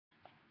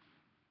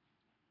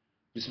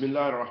بسم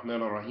الله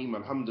الرحمن الرحيم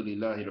الحمد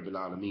لله رب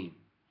العالمين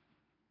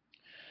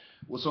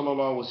وصلى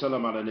الله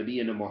وسلم على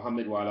نبينا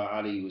محمد وعلى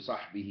آله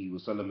وصحبه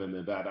وسلم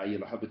من بعد أيها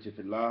الأحبة في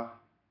الله.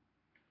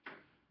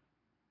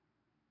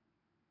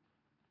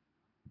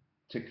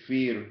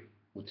 Takfeer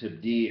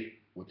وتبديع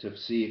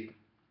وتفسيق,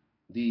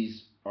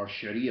 these are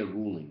Sharia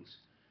rulings.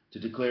 To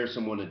declare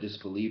someone a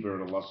disbeliever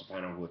in Allah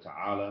subhanahu wa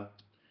ta'ala,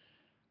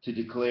 to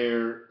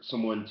declare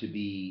someone to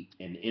be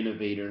an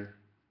innovator,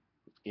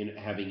 in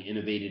having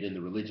innovated in the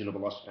religion of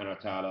Allah subhanahu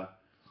wa ta'ala,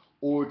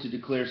 or to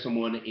declare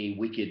someone a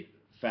wicked,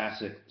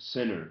 fasiq,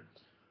 sinner.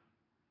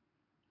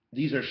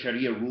 These are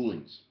Sharia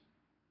rulings,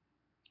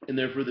 and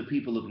they're for the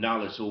people of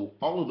knowledge. So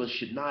all of us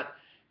should not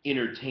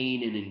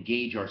entertain and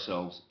engage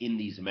ourselves in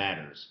these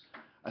matters,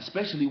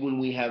 especially when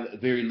we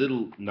have very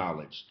little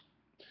knowledge.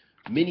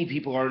 Many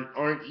people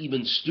aren't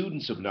even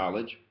students of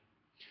knowledge,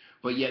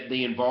 but yet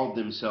they involve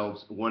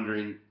themselves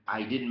wondering,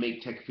 I didn't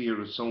make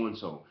takfir of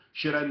so-and-so.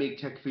 Should I make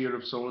takfir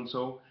of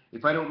so-and-so?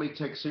 If I don't make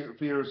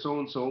takfir of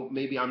so-and-so,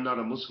 maybe I'm not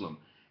a Muslim,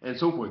 and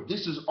so forth.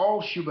 This is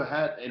all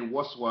shubahat and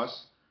waswas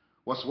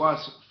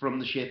from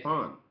the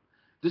shaitan.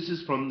 This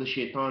is from the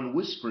shaitan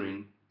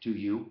whispering to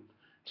you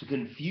to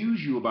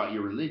confuse you about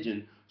your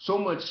religion, so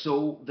much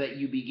so that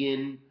you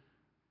begin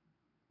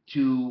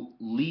to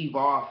leave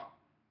off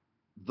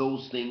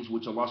those things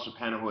which Allah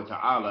subhanahu wa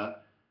ta'ala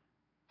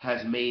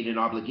has made an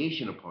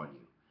obligation upon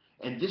you.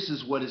 And this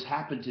is what has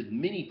happened to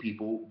many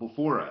people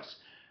before us,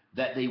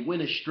 that they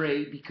went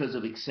astray because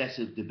of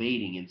excessive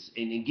debating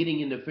and getting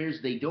into affairs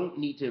they don't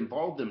need to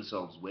involve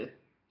themselves with,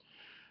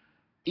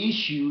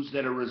 issues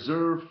that are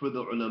reserved for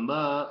the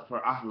ulama,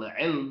 for ahl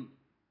ilm,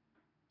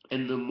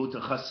 and the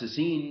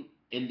mutakhassisin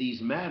in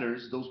these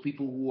matters, those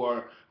people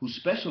who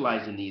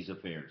specialize in these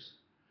affairs.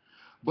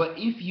 But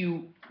if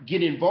you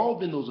get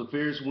involved in those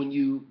affairs when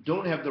you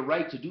don't have the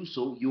right to do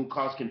so, you'll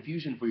cause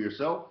confusion for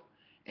yourself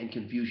and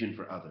confusion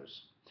for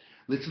others.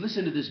 Let's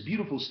listen to this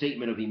beautiful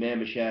statement of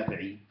Imam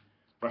Shaafi,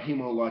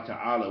 rahimahullah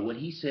ta'ala, what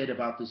he said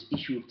about this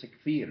issue of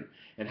takfir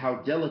and how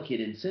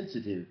delicate and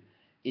sensitive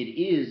it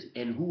is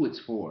and who it's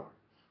for.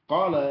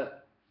 قال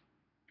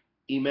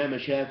إمام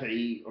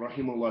الشافعي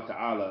رحمه الله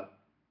تعالى: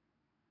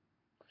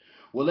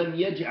 ولم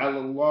يجعل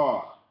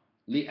الله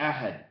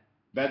لأحد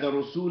بعد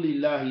رسول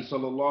الله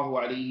صلى الله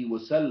عليه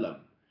وسلم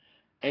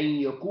أن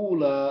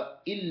يقول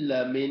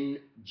إلا من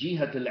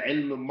جهة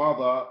العلم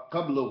مضى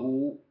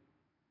قبله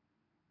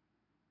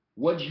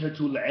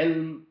وجهة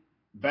العلم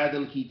بعد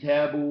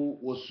الكتاب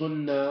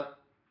والسنة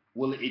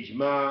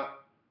والإجماع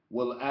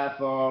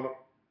والآثار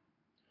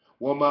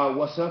وما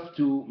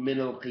وصفت من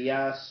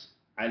القياس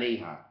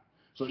عليها.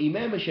 So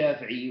Imam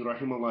Shafi'i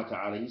rahimahullah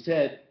ta'ala, he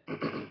said,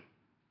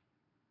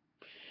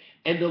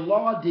 and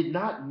Allah did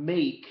not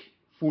make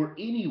for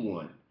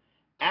anyone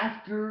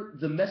after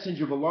the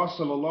Messenger of Allah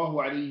sallallahu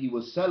alaihi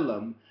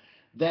wasallam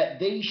that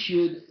they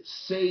should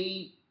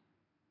say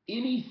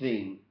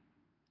anything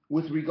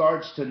with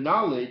regards to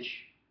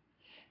knowledge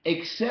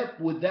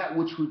except with that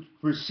which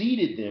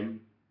preceded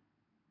them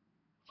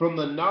from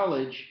the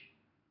knowledge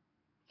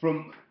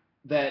from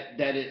that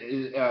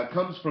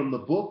comes from the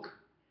book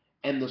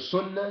and the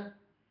sunnah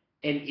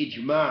and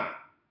ijma',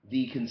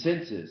 the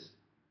consensus,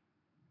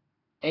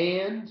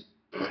 and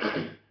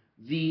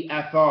the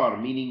athar,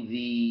 meaning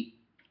the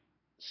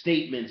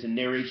statements and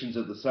narrations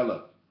of the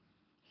Salaf,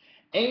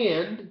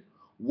 and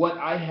what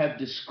I have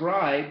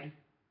described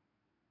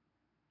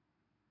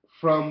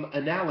from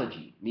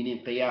analogy,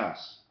 meaning qiyas.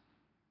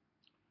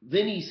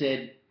 Then he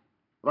said,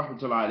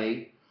 rahmatullahi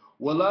alayhi,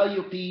 وَلَا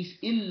يُقِيسْ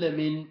إِلَّا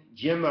مِنْ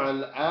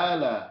جَمْعَ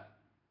الْآلَةِ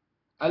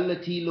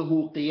التي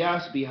له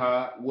قياس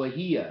بها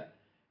وهي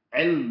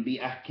علم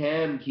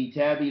بأحكام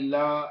كتاب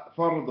الله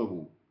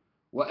فرضه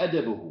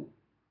وأدبه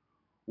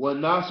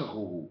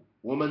وناسخه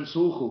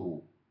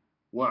ومنسوخه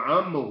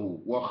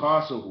وعامه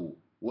وخاصه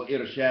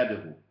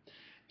وإرشاده.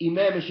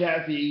 Imam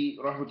Shafi'i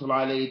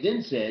rahmatullahi alayhi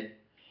then said,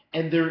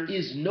 and there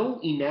is no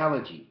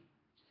analogy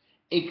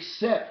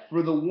except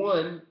for the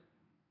one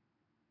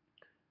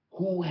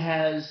who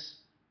has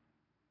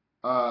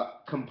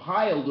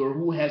compiled or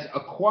who has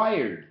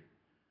acquired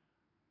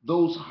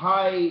those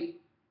high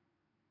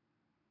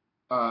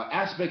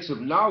aspects of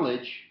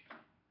knowledge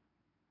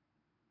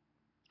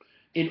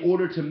in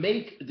order to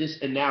make this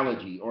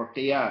analogy or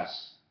qiyas.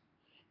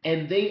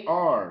 And they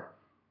are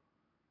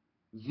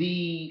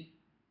the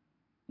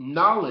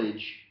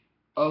knowledge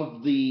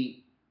of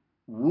the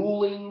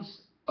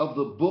rulings of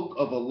the book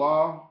of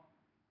Allah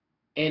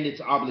and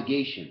its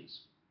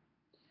obligations,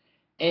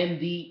 and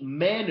the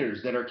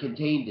manners that are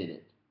contained in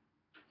it,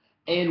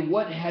 and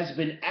what has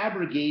been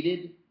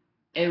abrogated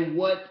and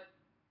what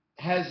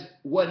has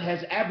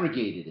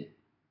abrogated it,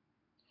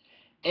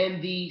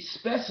 and the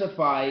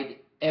specified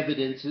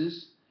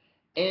evidences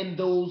and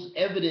those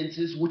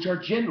evidences which are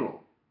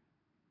general,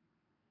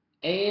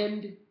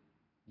 and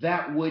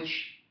that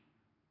which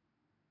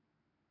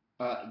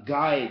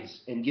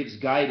guides and gives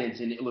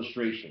guidance and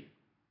illustration,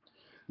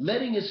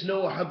 letting us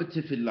know,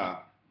 ahabati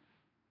fillah,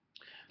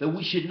 that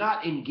we should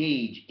not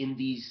engage in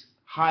these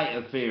high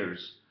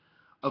affairs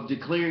of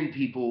declaring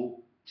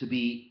people to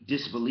be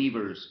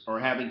disbelievers or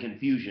having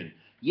confusion.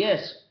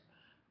 Yes,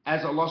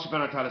 as Allah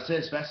subhanahu wa ta'ala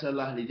says,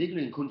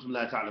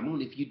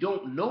 if you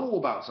don't know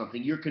about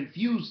something, you're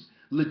confused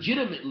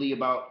legitimately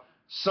about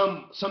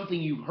something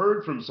you've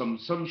heard from some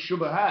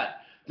shubahat,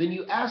 then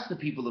you ask the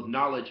people of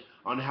knowledge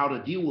on how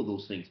to deal with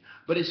those things.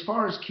 But as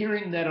far as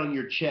carrying that on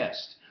your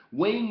chest,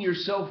 weighing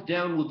yourself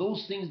down with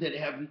those things that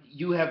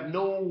you have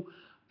no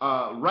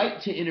right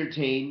to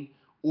entertain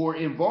or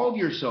involve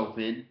yourself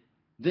in,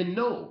 then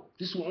no,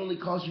 this will only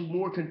cause you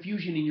more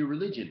confusion in your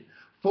religion.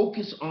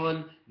 Focus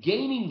on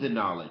gaining the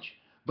knowledge,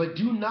 but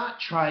do not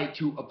try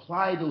to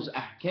apply those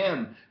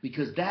ahkam,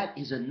 because that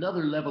is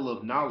another level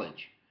of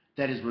knowledge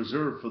that is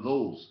reserved for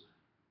those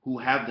who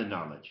have the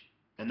knowledge.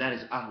 And that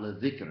is Ahl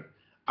dhikr,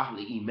 Ahl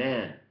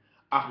iman,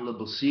 Ahl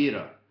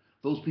basira.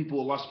 Those people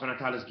Allah subhanahu wa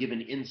ta'ala has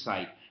given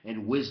insight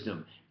and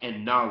wisdom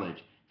and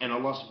knowledge.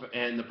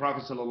 And the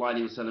Prophet sallallahu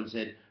alaihi wasallam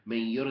said, "Man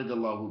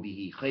yuridallahu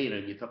bihi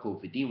khayran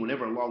yafaqihu fi din."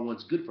 Whenever Allah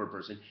wants good for a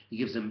person, He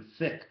gives them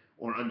fiqh,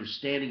 or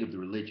understanding of the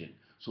religion.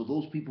 So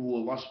those people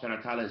who Allah subhanahu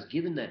wa ta'ala has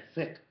given that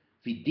fiqh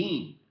fi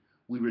din,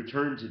 we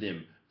return to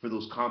them for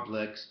those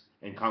complex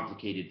and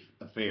complicated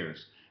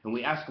affairs. And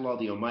we ask Allah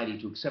the Almighty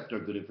to accept our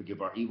good and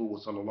forgive our evil. Wa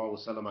sallallahu wa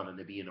sallam ala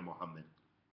nabiyyina Muhammad.